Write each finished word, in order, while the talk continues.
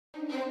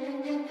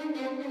Hey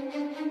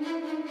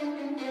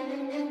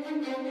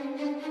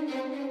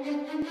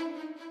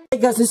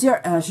guys, this is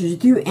here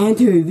Ash2 and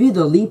to review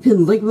the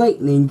Lepin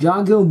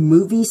Ninjago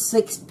Movie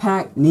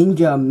 6-pack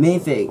Ninja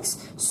Minifigs.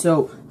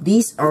 So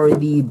these are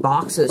the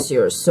boxes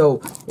here.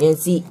 So you can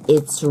see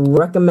it's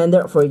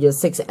recommended for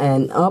just 6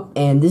 and up,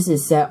 and this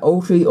is set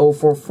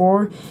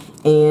 03044,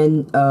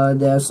 and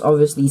there's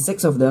obviously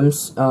 6 of them.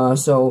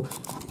 So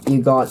you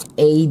got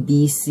A,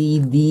 B, C,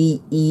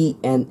 D, E,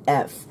 and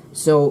F.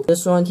 So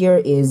this one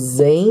here is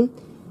Zane,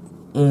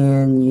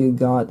 and you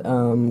got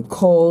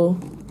Cole,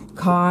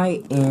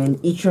 Kai, and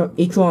each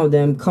one of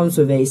them comes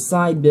with a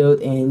side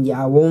build. And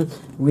yeah, I won't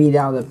read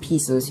out the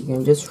pieces, you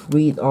can just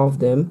read off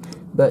them.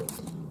 But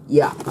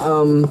yeah,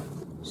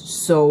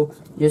 so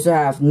you also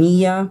have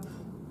Nia,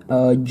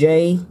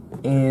 Jay,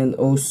 and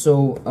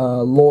also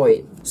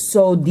Lloyd.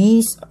 So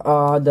these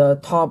are the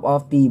top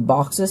of the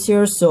boxes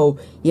here. So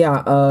yeah,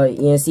 you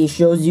can see it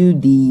shows you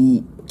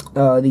the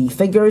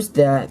figures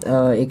that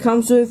it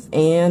comes with,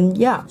 and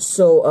yeah,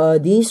 so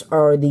these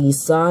are the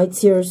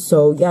sides here.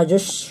 So yeah,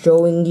 just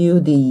showing you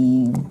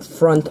the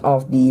front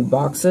of the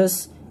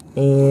boxes,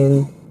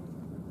 and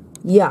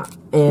yeah,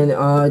 and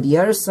the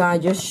other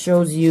side just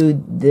shows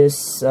you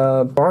this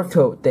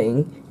barcode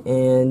thing,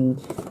 and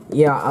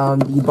yeah,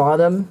 the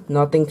bottom,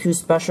 nothing too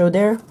special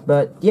there,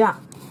 but yeah.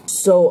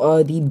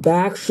 So the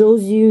back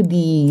shows you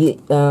the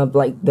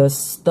like the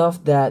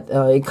stuff that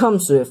it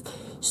comes with.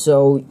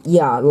 So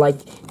yeah, like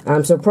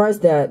I'm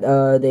surprised that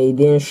they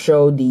didn't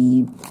show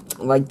the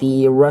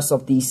rest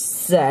of the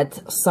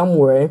set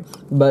somewhere.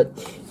 But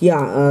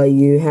yeah,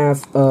 you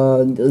have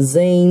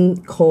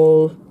Zane,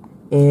 Cole,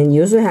 and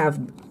you also have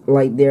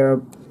like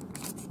their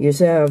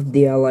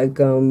like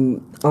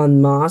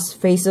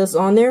unmasked faces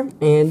on there,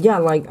 and yeah,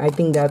 like I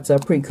think that's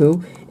pretty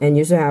cool. And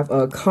you also have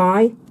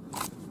Kai,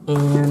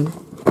 and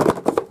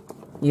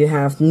you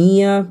have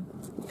Nia,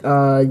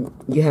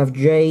 you have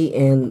Jay,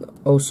 and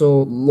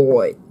also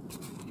Lloyd.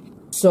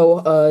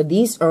 So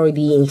these are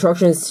the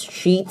instruction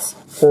sheets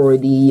for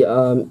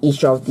the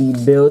each of the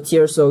builds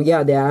here. So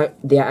yeah, they are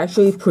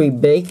actually pretty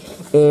big,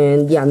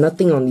 and yeah,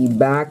 nothing on the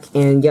back,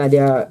 and yeah,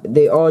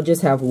 they all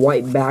just have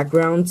white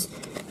backgrounds,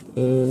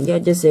 and yeah,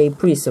 just a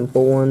pretty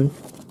simple one.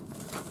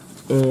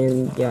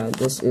 And yeah,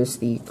 this is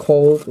the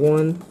Cold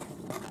one,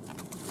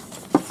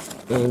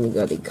 and you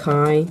got the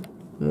Kai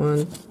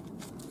one,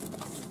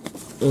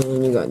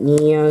 and you got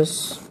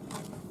Nia's,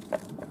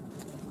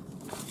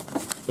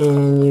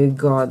 and you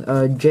got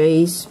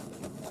Jay's,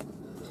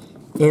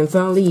 and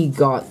finally you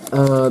got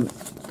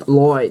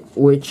Lloyd,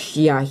 which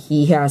yeah,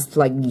 he has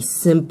like the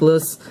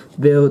simplest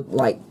build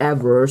like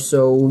ever.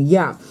 So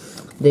yeah,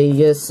 they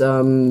just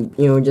you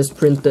know, just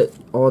printed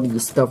all the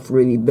stuff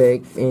really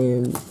big,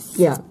 and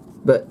yeah,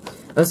 but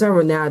aside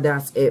from that,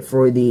 that's it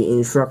for the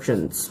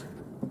instructions.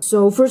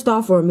 So first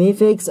off, for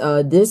minifigs,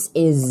 this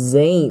is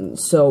Zane.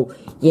 So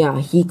yeah,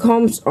 he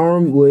comes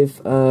armed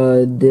with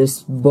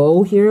this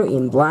bow here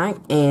in black,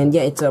 and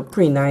yeah, it's a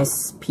pretty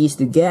nice piece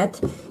to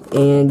get.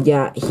 And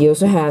yeah, he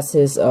also has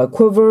his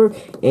quiver,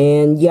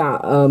 and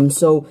yeah,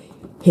 so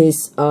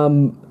his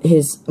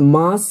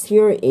mask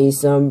here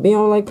is you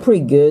know, like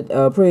pretty good,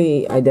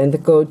 pretty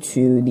identical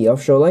to the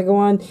official Lego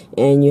one.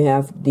 And you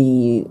have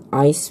the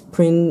ice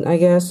print, I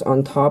guess,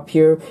 on top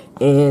here,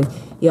 and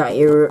yeah,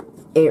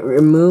 it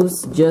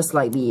removes just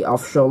like the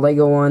official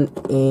Lego one,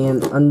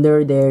 and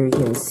under there you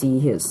can see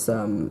his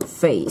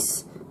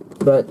face.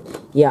 But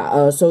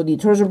yeah, so the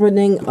torso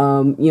printing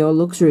you know,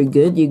 looks really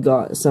good. You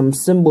got some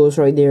symbols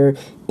right there,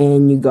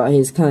 and you got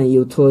his kind of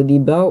utility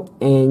belt,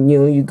 and you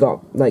know, you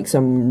got like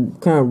some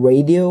kind of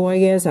radio, I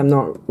guess, I'm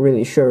not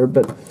really sure,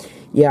 but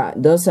yeah,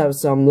 it does have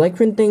some leg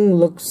printing,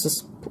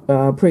 looks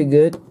pretty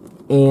good.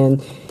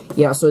 And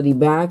yeah, so the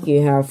back,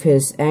 you have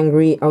his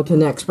angry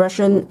alternate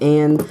expression,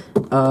 and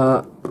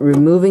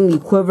removing the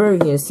quiver, you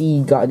can see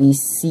you got the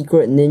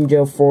Secret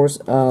Ninja Force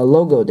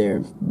logo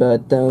there.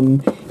 But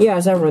yeah,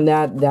 aside from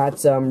that,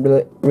 that's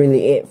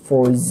really it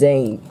for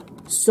Zane.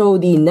 So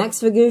the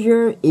next figure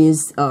here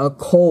is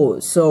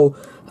Cole. So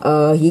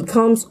he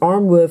comes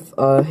armed with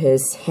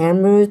his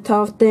hammer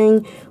tough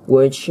thing,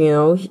 which, you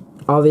know,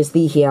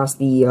 obviously he has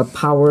the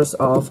powers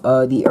of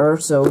the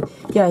earth, so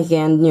yeah, he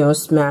can, you know,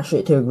 smash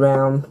it to the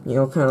ground, you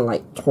know, kind of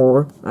like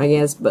Thor, I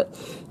guess. But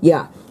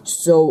yeah,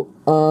 so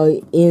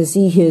you can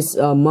see his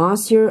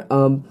mask here.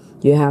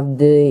 You have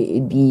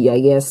the I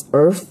guess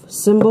earth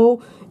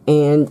symbol,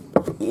 and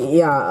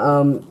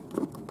yeah,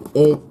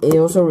 it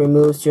also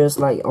removes just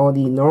like all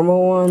the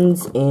normal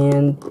ones,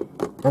 and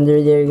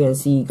under there you can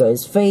see you got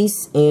his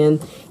face. And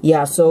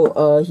yeah,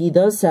 so he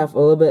does have a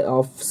little bit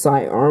of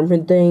side arm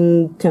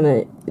printing,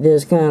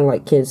 there's kind of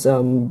like his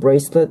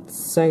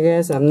bracelets, I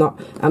guess. I'm not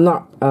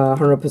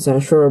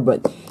 100% sure,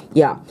 but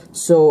yeah.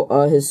 So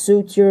his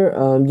suit here,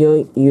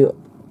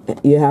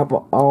 you have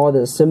all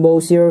the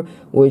symbols here,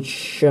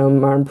 which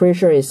I'm pretty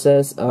sure it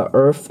says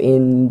Earth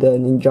in the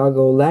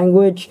Ninjago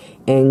language.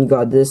 And you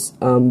got this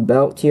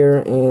belt here,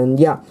 and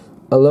yeah,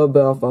 a little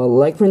bit of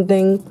leg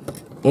printing.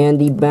 And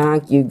the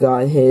back, you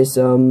got his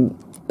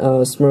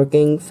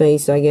smirking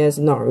face, I guess.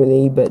 Not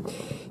really, but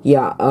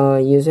yeah,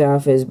 you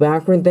have his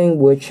background thing,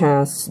 which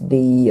has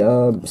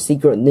the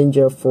Secret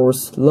Ninja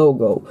Force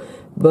logo.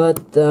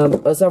 But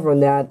aside from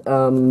that,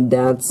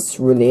 that's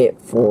really it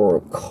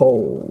for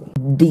Cole.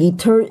 The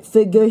third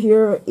figure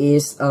here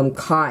is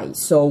Kai.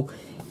 So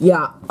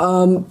yeah,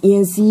 you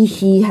can see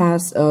he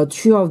has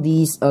two of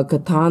these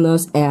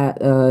katanas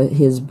at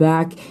his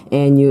back,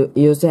 and you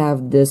also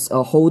have this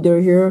holder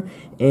here.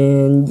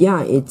 And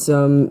yeah, it's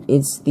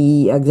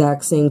the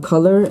exact same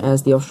color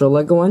as the official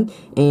Lego one.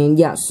 And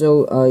yeah,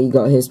 so you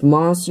got his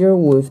mask here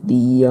with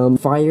the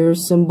fire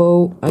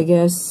symbol, I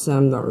guess.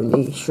 I'm not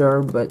really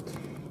sure, but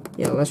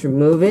yeah, let's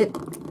remove it.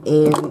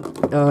 And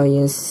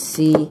you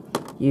see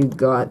you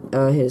got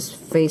his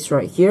face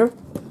right here.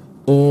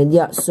 And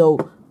yeah, so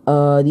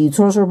the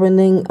torso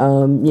printing,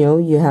 you know,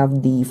 you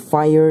have the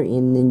fire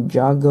in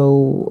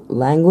Ninjago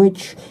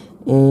language,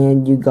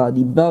 and you got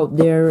the belt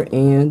there,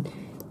 and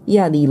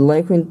yeah, the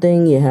Lepin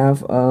thing, you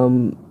have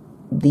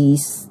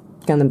these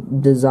kind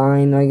of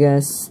design, I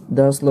guess,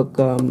 does look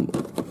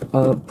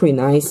pretty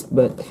nice.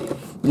 But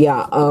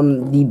yeah,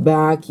 the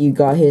back, you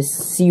got his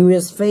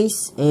serious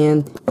face,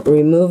 and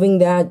removing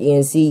that, you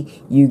can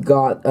see you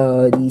got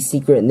the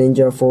Secret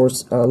Ninja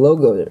Force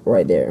logo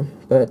right there.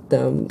 But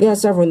yeah,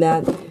 aside from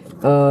that,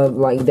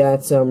 like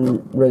that's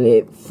really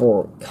it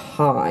for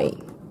Kai.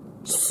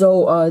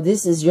 So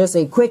this is just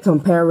a quick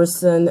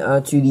comparison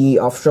to the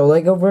official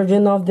Lego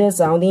version of this.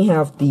 I only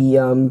have the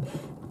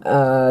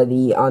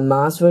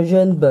unmasked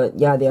version, but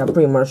yeah, they are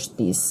pretty much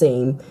the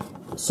same.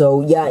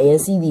 So yeah, you can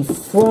see the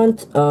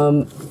front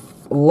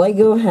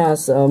Lego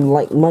has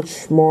like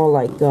much more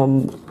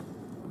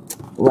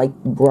like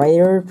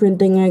brighter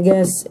printing, I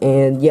guess,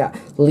 and yeah,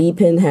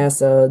 Lepin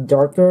has a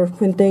darker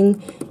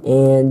printing.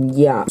 And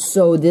yeah,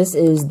 so this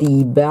is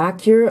the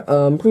back here,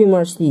 pretty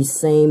much the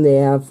same. They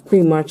have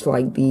pretty much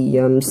like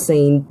the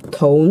same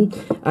tone,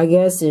 I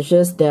guess. It's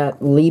just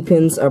that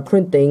Lepin's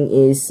printing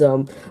is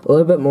a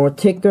little bit more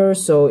thicker,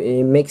 so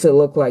it makes it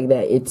look like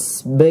that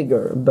it's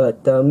bigger. But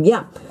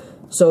yeah,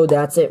 so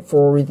that's it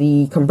for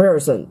the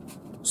comparison.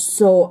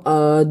 So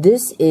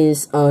this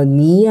is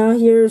Nia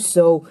here.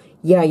 So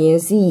yeah, you can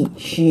see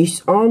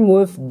she's armed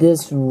with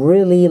this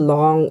really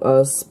long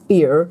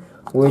spear,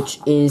 which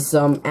is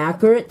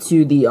accurate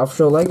to the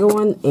official Lego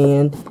one.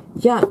 And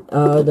yeah,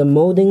 the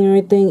molding and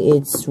everything,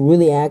 it's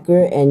really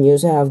accurate. And you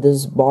also have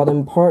this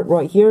bottom part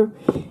right here.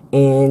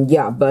 And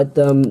yeah, but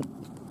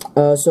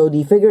so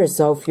the figure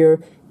itself here,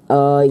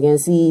 you can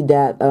see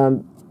that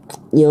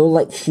you know,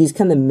 like she's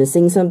kind of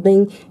missing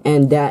something,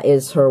 and that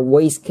is her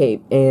waist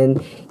cape.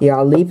 And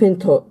yeah, Lepin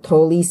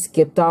totally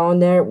skipped out on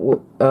there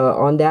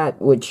on that,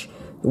 which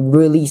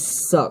really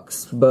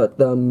sucks. But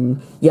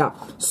yeah,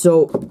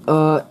 so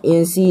you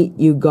can see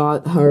you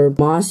got her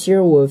mask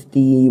here with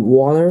the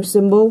water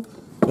symbol,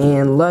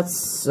 and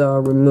let's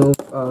remove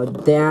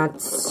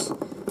that.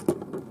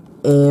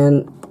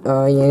 And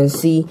you can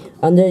see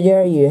under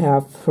there you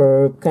have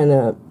her kind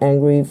of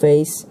angry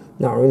face.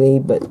 Not really,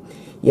 but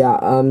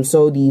yeah,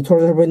 so the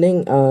torso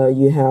printing,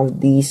 you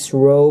have these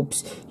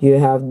ropes, you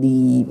have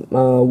the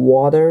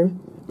water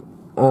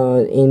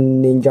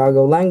in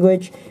Ninjago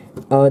language.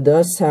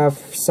 Does have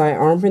side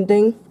arm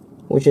printing,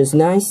 which is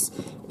nice.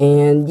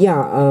 And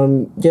yeah,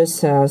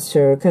 just has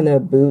her kind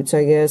of boots,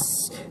 I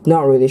guess.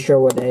 Not really sure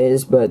what that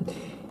is, but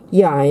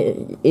yeah,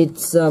 it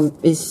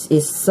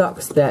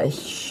sucks that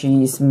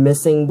she's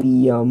missing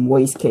the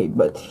waist cape.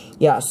 But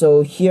yeah,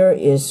 so here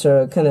is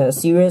her kind of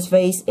serious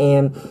face.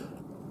 And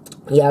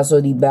yeah, so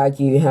the back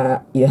you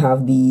have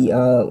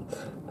the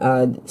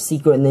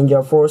Secret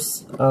Ninja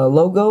Force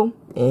logo.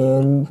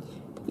 And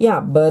yeah,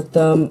 but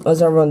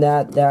aside from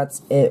that,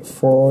 that's it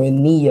for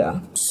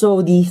Nia.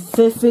 So the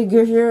fifth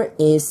figure here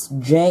is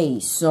Jay.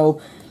 So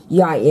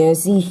yeah, you can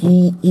see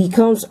he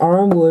comes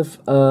armed with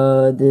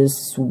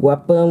this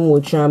weapon,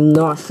 which I'm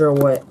not sure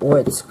what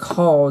it's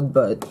called,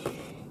 but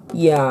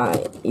yeah,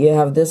 you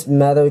have this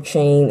metal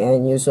chain,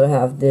 and you also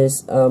have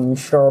this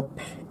sharp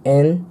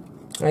end,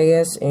 I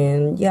guess.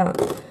 And yeah,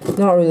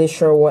 not really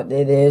sure what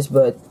it is,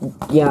 but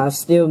yeah,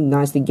 still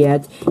nice to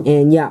get.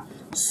 And yeah,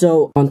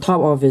 so on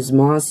top of his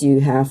mask, you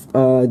have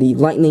the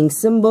lightning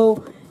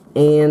symbol.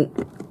 And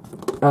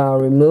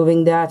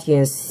removing that, you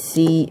can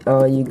see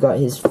you got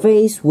his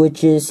face,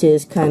 which is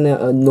his kind of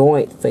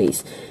annoyed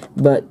face.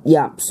 But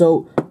yeah,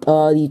 so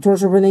the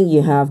torso printing,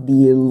 you have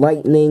the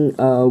lightning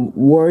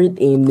word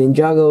in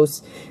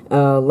Ninjago's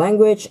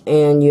language,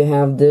 and you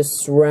have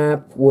this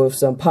wrap with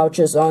some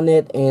pouches on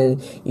it,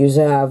 and you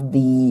also have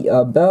the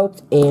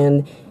belt.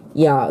 And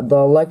yeah,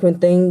 the Lepin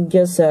thing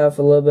just has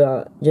a little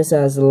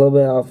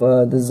bit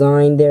of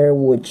design there,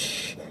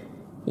 which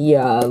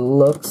yeah,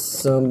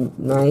 looks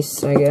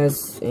nice, I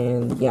guess.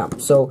 And yeah,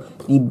 so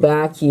the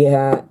back, you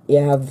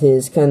have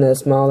his kind of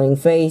smiling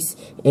face,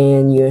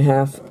 and you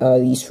have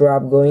the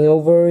strap going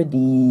over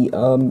the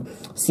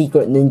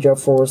Secret Ninja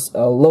Force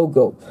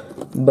logo.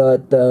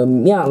 But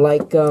yeah,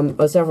 like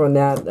aside from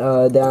that,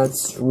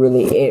 that's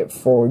really it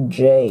for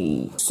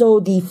Jay. So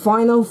the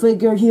final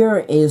figure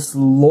here is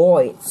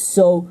Lloyd.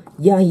 So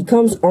yeah, he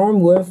comes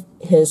armed with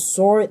his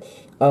sword.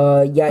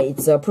 Yeah,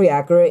 it's pretty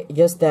accurate,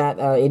 just that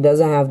it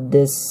doesn't have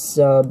this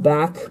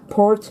back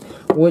part,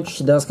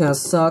 which does kind of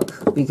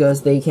suck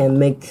because they can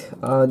make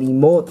the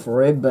mold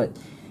for it, but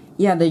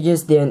yeah, they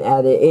just didn't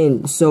add it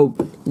in. So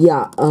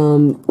yeah,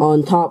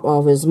 on top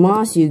of his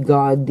mask, you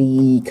got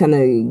the kind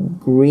of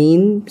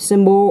green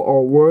symbol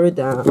or word.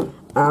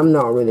 I'm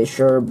not really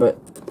sure, but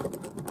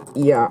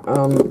yeah,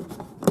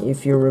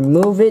 if you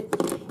remove it,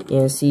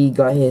 and see,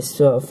 got his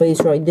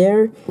face right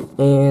there.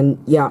 And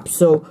yeah,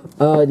 so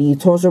the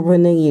torso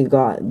printing, you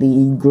got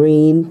the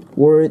green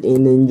word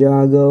in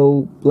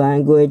Ninjago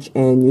language,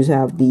 and you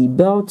have the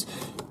belt,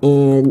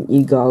 and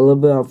you got a little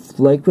bit of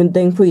leg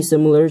printing, pretty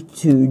similar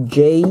to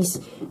Jay's.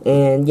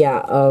 And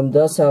yeah,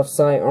 does have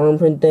side arm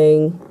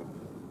printing,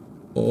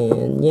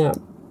 and yeah,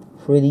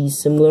 pretty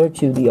similar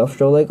to the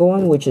official Lego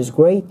one, which is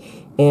great.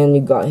 And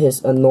you got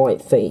his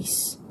annoyed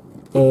face,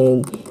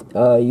 and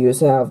you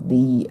also have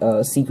the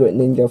Secret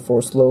Ninja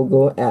Force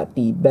logo at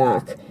the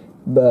back.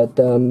 But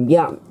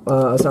yeah,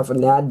 aside from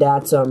that,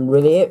 that's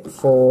really it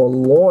for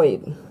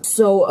Lloyd.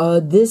 So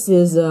this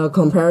is a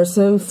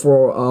comparison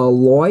for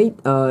Lloyd,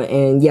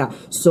 and yeah,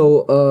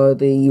 so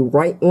the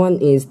right one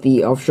is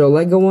the official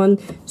Lego one.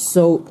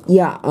 So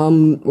yeah,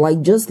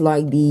 like just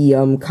like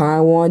the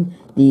Kai one,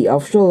 the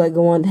official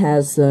Lego one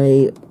has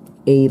a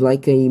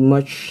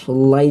much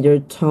lighter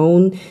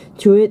tone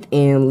to it,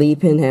 and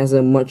Lepin has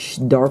a much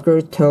darker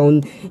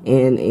tone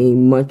and a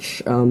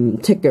much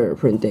thicker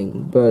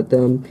printing. But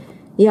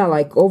yeah,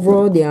 like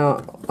overall they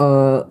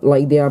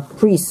are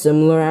pretty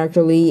similar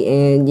actually.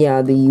 And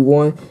yeah, the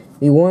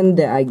one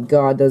that I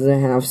got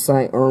doesn't have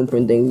side arm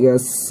printing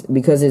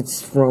because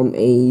it's from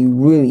a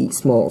really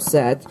small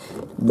set.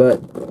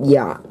 But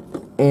yeah,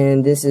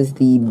 and this is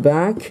the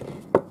back,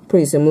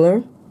 pretty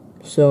similar.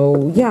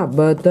 So yeah,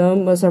 but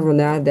aside from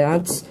that,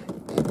 that's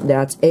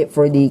it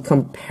for the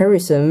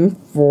comparison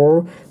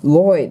for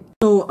Lloyd.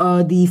 So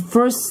the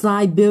first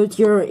side build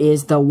here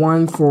is the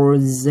one for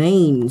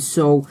Zane.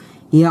 So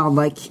yeah,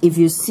 like if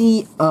you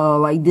see,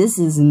 like this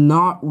is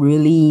not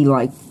really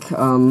like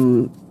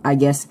I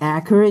guess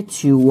accurate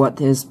to what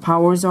his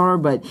powers are,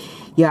 but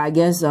yeah, I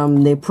guess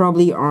they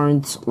probably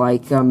aren't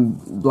like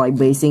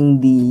basing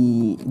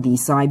the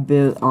side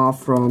build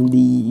off from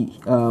the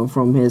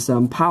from his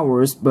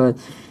powers. But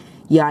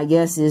yeah, I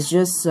guess it's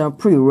just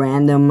pretty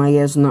random. I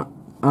guess not.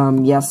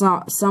 Yeah,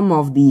 some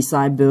of the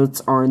side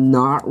builds are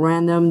not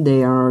random.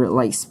 They are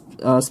like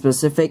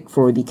specific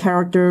for the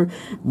character.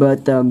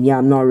 But yeah,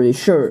 I'm not really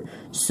sure.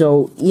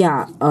 So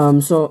yeah,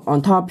 so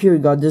on top here you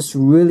got this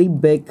really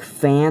big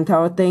fan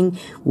tower thing,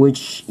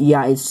 which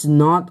yeah, it's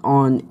not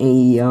on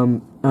a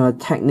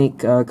Technic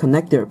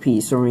connector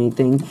piece or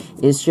anything.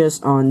 It's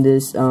just on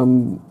this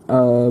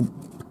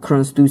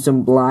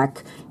translucent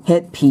black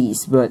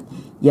headpiece. But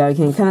yeah, you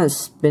can kind of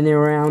spin it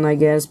around, I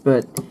guess.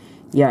 But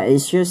yeah,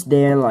 it's just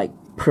there like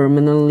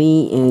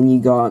permanently, and you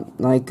got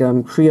like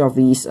 3 of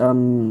these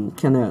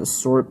kind of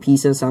sword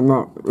pieces. I'm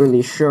not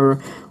really sure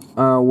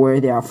where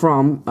they are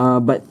from,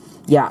 but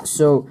yeah,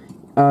 so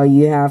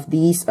you have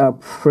these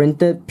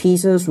printed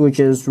pieces, which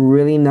is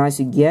really nice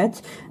to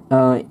get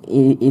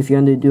if you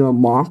want to do a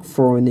mock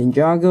for a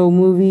Ninjago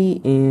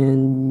movie.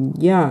 And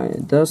yeah,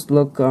 it does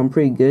look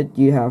pretty good.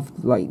 You have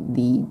like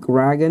the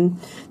dragon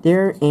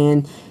there,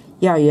 and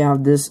yeah, you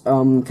have this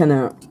kind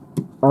of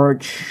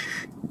arch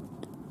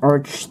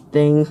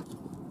thing,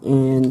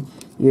 and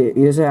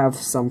you also have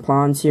some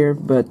plants here.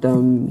 But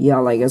yeah,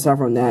 like aside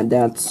from that,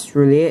 that's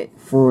really it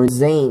for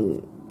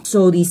Zane.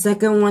 So the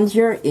second one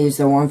here is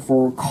the one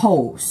for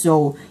Cole.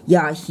 So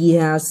yeah, he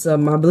has I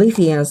believe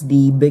he has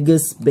the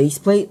biggest base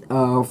plate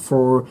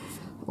for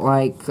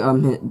like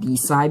the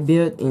side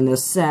build in the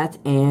set.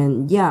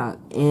 And yeah,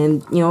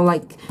 and you know,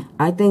 like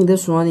I think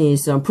this one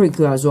is pretty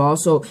cool as well.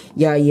 So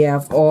yeah, you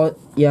have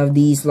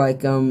these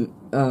like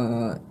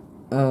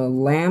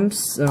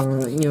lamps,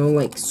 you know,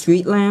 like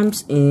street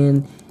lamps,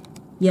 and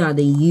yeah,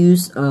 they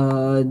use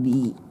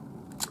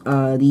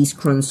these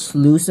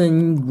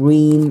translucent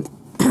green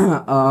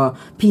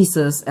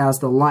pieces as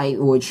the light,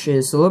 which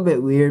is a little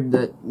bit weird,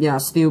 but yeah,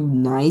 still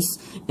nice.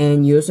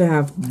 And you also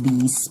have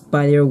the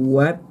spider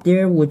web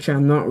there, which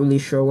I'm not really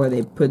sure why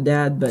they put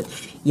that, but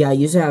yeah,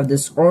 you also have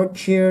this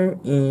arch here,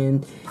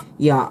 and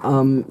yeah,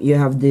 you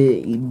have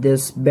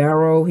this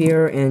barrel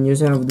here, and you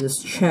also have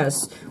this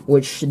chest,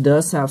 which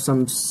does have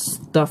some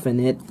stuff in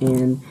it.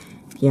 And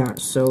yeah,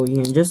 so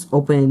you can just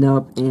open it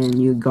up, and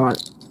you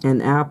got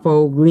an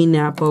apple, green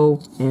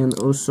apple, and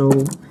also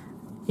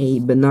a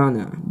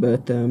banana.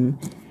 But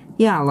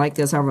yeah, like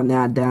aside from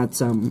that,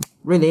 that's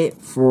really it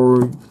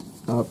for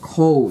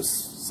Cole's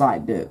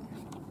side bit.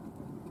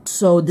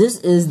 So this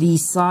is the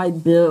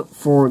side build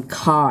for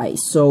Kai.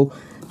 So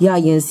yeah,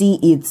 you can see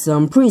it's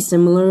pretty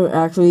similar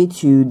actually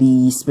to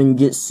the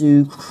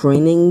Spinjitzu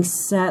training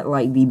set,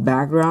 like the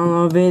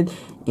background of it.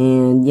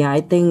 And yeah,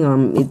 I think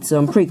it's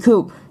pretty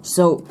cool.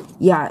 So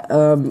yeah,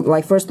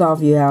 like first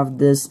off, you have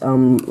this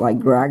like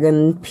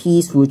dragon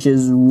piece, which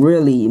is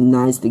really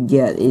nice to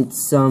get.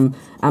 It's I'm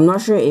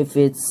not sure if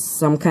it's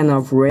some kind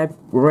of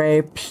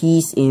rare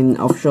piece in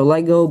official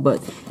Lego,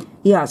 but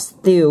yeah,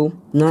 still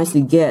nice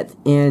to get.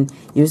 And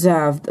you also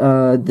have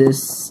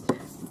this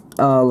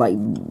like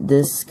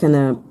this kind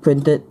of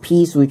printed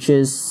piece, which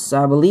is,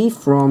 I believe,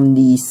 from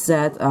the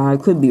set.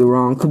 Could be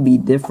wrong, could be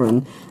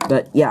different,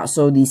 but yeah.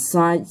 So the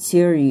sides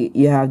here,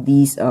 you have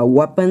these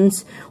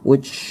weapons,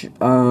 which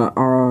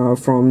are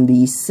from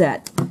the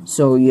set.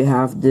 So you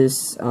have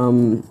this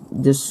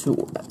this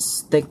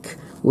stick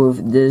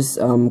with this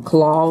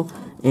claw,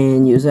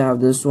 and you also have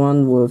this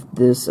one with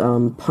this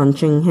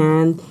punching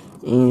hand,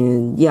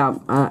 and yeah,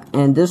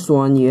 and this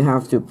one you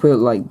have to put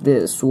like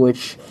this,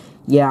 which,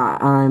 yeah,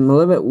 I'm a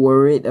little bit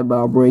worried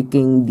about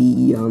breaking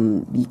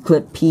the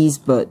clip piece,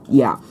 but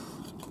yeah.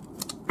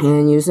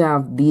 And you also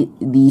have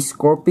the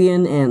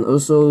scorpion and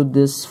also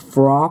this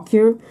frog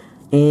here,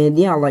 and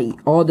yeah, like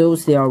all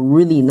those, they are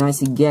really nice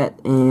to get.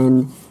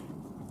 And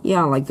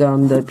yeah, like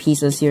the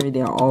pieces here,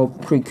 they are all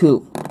pretty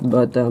cool.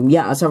 But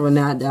yeah, aside from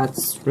that,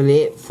 that's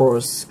really it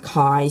for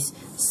Kai's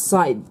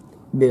side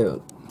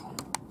build.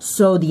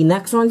 So the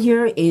next one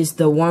here is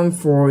the one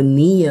for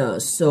Nia.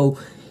 So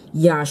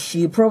yeah,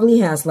 she probably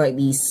has like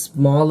the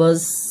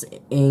smallest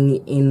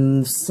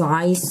in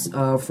size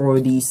for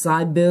the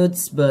side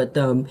builds, but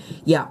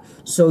yeah.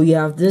 So you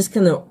have this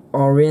kind of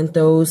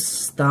oriental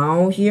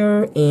style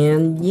here,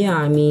 and yeah,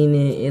 I mean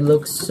it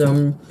looks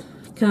kind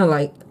of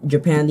like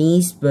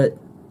Japanese, but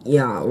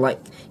yeah, like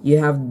you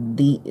have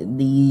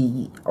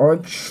the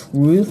arch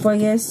roof, I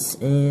guess,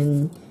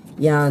 and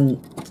yeah,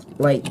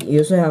 like you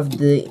also have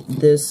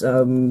this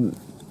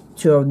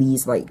two of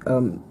these like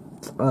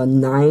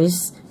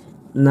knives,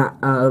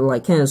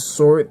 like kind of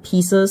sword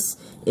pieces,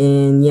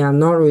 and yeah, I'm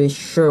not really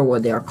sure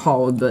what they are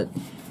called, but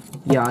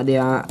yeah, they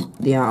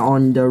are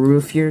on the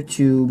roof here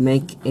to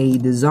make a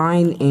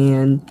design.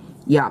 And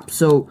yeah,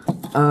 so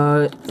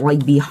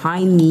like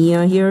behind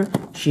Nia here,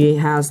 she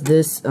has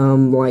this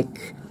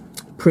like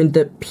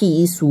printed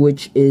piece,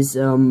 which is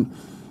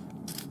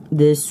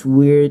this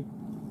weird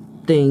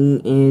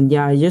thing. And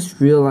yeah, I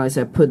just realized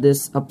I put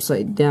this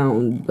upside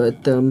down,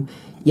 but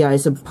yeah,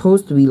 it's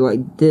supposed to be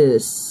like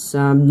this.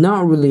 I'm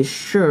not really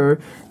sure,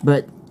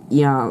 but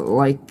yeah,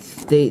 like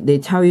they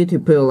tell you to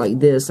put it like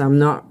this. I'm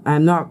not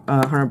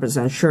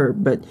 100% sure,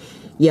 but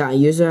yeah,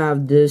 you also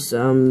have this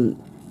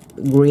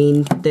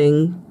green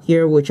thing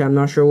here, which I'm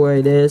not sure what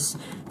it is,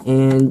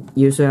 and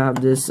you also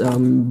have this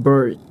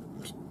bird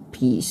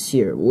piece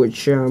here,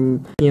 which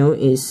you know,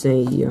 is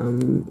a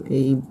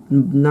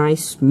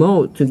nice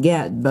mode to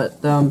get.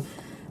 But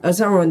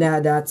aside from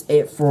that, that's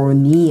it for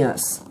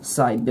Nia's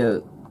side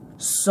build.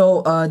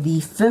 So the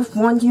fifth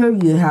one here,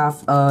 you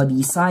have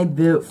the side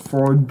build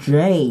for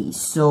Jay.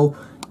 So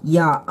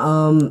yeah,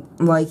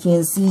 like you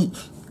can see,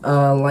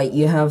 like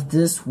you have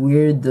this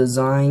weird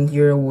design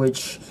here,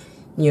 which,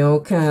 you know,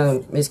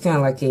 it's kind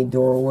of like a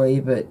doorway.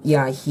 But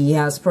yeah, he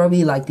has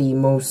probably like the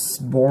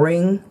most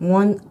boring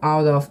one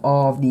out of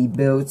all of the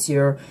builds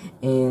here.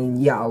 And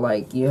yeah,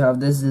 like you have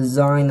this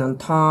design on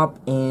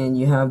top, and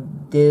you have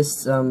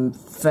this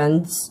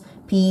fence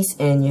piece,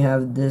 and you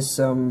have this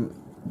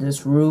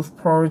this roof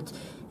part,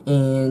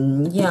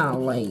 and yeah,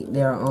 like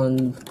they're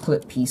on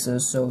clip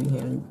pieces, so you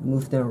can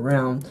move them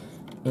around.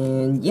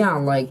 And yeah,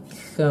 like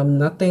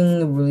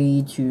nothing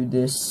really to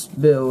this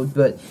build,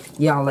 but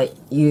yeah, like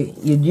you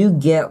do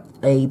get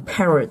a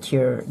parrot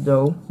here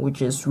though,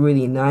 which is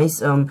really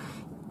nice. I'm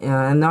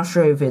not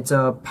sure if it's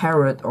a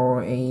parrot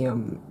or a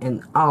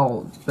an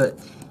owl, but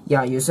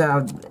yeah, you also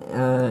have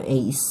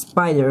a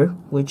spider,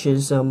 which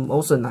is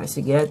also nice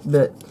to get.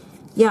 But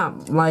yeah,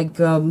 like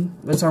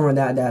aside from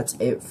that, that's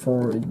it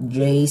for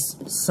Jay's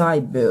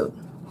side build.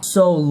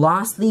 So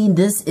lastly,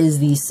 this is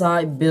the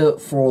side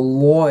build for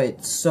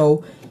Lloyd.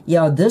 So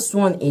yeah, this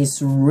one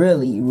is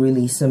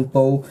really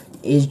simple.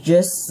 It's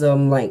just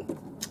like,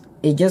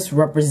 it just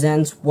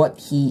represents what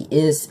he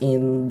is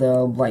in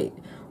the light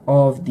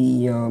of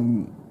the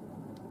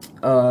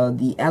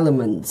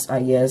elements,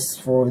 I guess,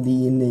 for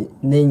the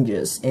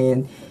ninjas.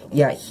 And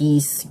yeah,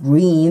 he's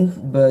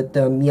green, but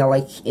yeah,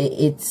 like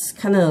it's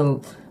kind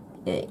of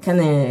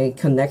a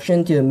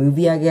connection to the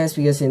movie, I guess,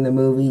 because in the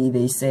movie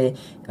they say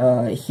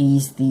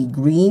he's the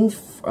green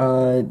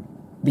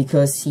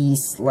because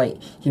he's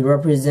like, he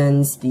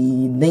represents the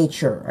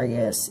nature, I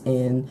guess.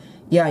 And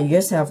yeah, you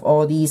guys have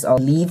all these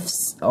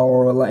leaves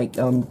or like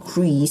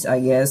trees, I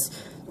guess,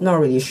 not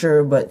really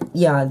sure, but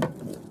yeah,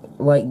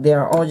 like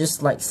they're all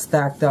just like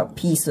stacked up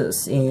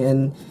pieces.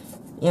 And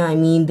yeah, I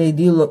mean, they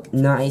do look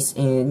nice,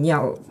 and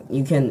yeah,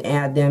 you can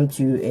add them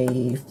to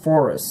a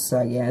forest,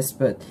 I guess.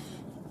 But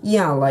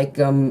yeah, like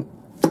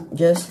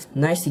just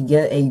nice to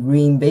get a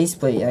green base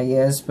plate, I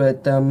guess.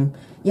 But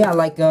yeah,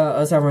 like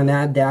aside from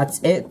that, that's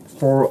it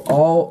for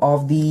all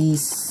of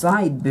these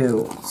side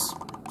builds.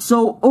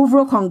 So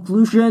overall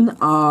conclusion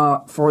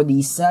for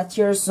the set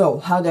here. So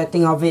how do I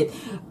think of it?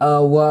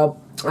 Well,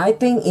 I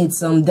think it's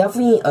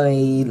definitely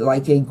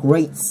a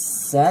great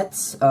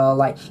set.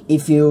 Like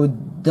if you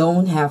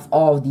don't have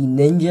all of the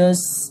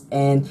ninjas,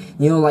 and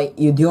you know, like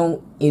you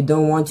don't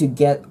want to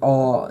get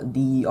all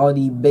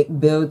the big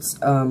builds,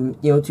 you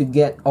know, to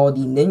get all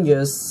the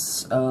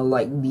ninjas,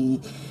 like the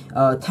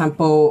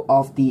Temple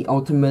of the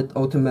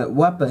Ultimate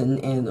Weapon,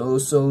 and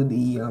also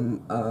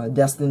the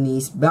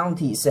Destiny's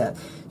Bounty set.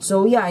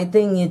 So yeah, I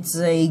think it's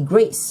a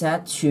great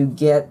set to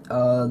get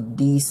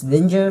these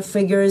ninja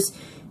figures.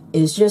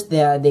 It's just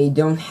that they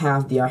don't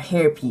have their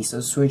hair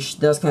pieces, which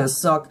does kind of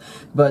suck.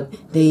 But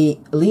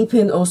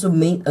Lepin also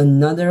made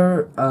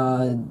another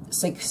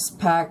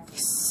 6-pack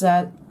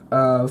set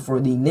for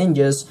the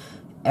ninjas,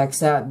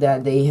 except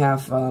that they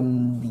have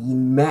the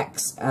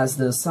mechs as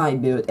the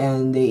side build,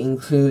 and they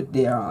include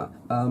their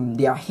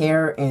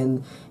hair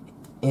and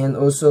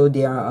also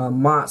their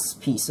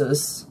mask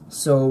pieces.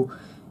 So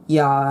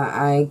yeah,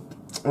 I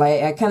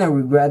kind of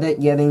regretted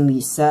getting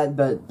the set,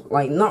 but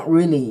like not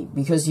really,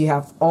 because you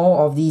have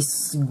all of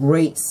these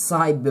great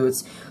side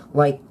builds.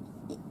 Like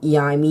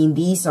yeah, I mean,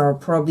 these are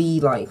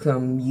probably like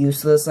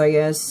useless, I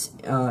guess,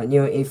 you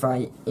know, if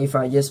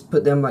I just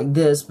put them like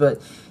this.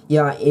 But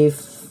yeah,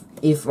 if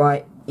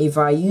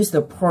I use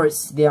the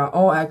parts, they are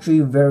all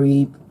actually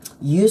very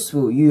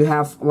useful. You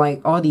have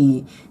like all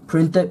the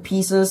printed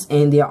pieces,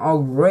 and they are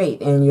all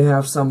great, and you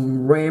have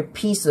some rare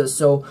pieces.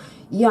 So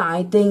yeah,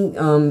 I think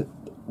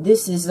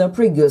this is a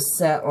pretty good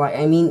set. Like,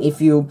 I mean,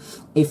 if you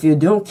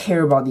don't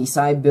care about the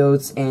side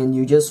builds, and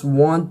you just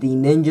want the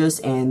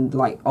ninjas and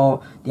like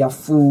all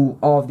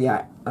of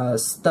their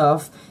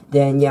stuff,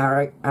 then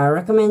yeah, I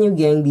recommend you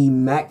getting the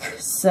mech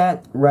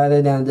set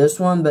rather than this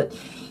one. But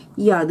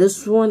yeah,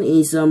 this one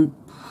is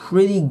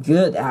pretty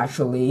good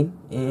actually,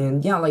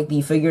 and yeah, like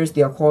the figures,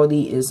 their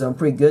quality is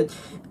pretty good.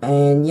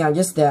 And yeah,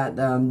 just that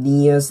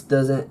Nia's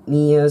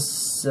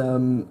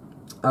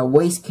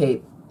waist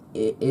cape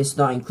is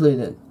not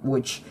included,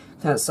 which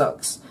kind of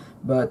sucks.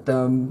 But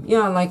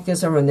yeah, like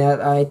this over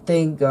that, I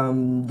think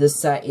this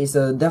set is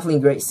a definitely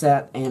great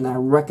set, and I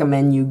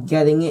recommend you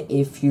getting it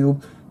if you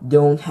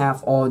don't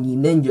have all the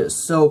ninjas.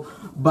 So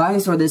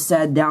buttons for this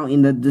set down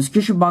in the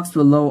description box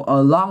below,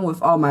 along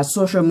with all my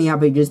social media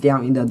pages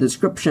down in the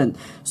description.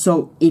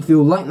 So if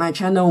you like my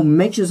channel,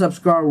 make sure to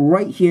subscribe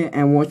right here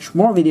and watch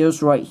more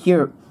videos right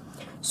here.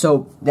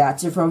 So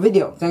that's it for the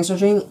video. Thanks for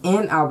watching,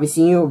 and I'll be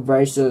seeing you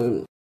very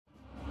soon.